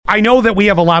I know that we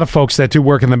have a lot of folks that do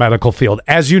work in the medical field.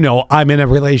 As you know, I'm in a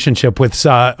relationship with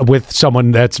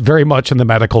someone that's very much in the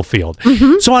medical field.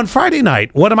 Mm-hmm. So on Friday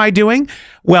night, what am I doing?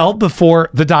 Well, before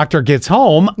the doctor gets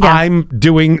home, I'm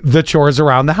doing the chores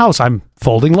around the house. I'm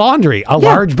folding laundry, a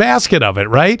large basket of it,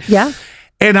 right? Yeah.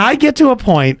 And I get to a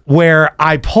point where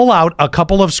I pull out a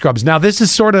couple of scrubs. Now, this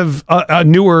is sort of a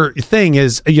newer thing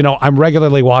is, I'm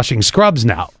regularly washing scrubs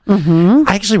now. Mm-hmm.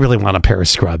 I actually really want a pair of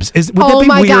scrubs. Would that be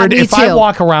weird God, if too. I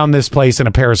walk around this place in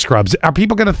a pair of scrubs? Are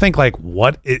people going to think like,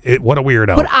 what a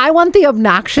weirdo? But I want the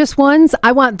obnoxious ones.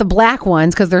 I want the black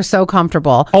ones because they're so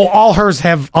comfortable. Oh, all hers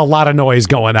have a lot of noise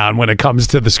going on when it comes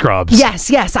to the scrubs.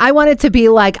 Yes. I want it to be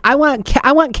like, I want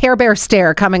Care Bear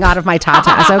stare coming out of my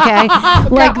tatas, okay?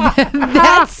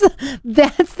 Like,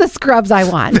 that's the scrubs I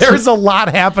want. There's a lot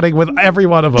happening with every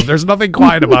one of them. There's nothing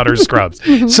quiet about her scrubs.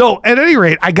 So at any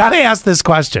rate, I got to ask this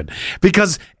question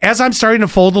because as I'm starting to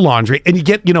fold the laundry and you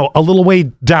get, a little way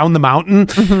down the mountain,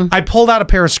 I pulled out a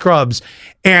pair of scrubs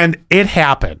and it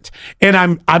happened. And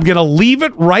I'm going to leave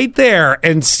it right there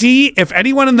and see if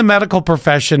anyone in the medical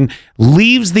profession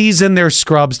leaves these in their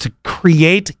scrubs to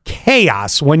create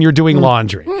chaos when you're doing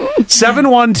laundry.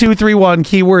 71231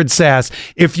 keyword sass.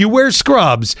 If you wear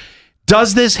scrubs,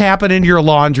 does this happen in your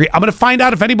laundry? I'm going to find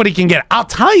out if anybody can get it. I'll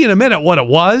tell you in a minute what it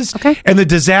was and the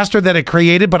disaster that it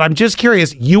created, but I'm just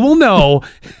curious. You will know.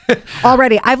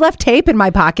 Already, I've left tape in my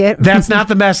pocket. That's not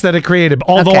the mess that it created,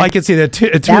 although I can see that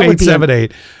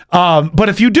 2878. But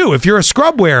if you're a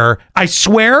scrub wearer, I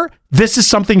swear this is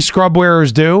something scrub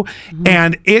wearers do,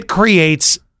 and it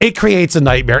creates a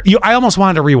nightmare. I almost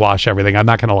wanted to rewash everything. I'm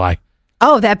not going to lie.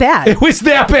 Oh, that bad? It was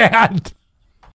that bad.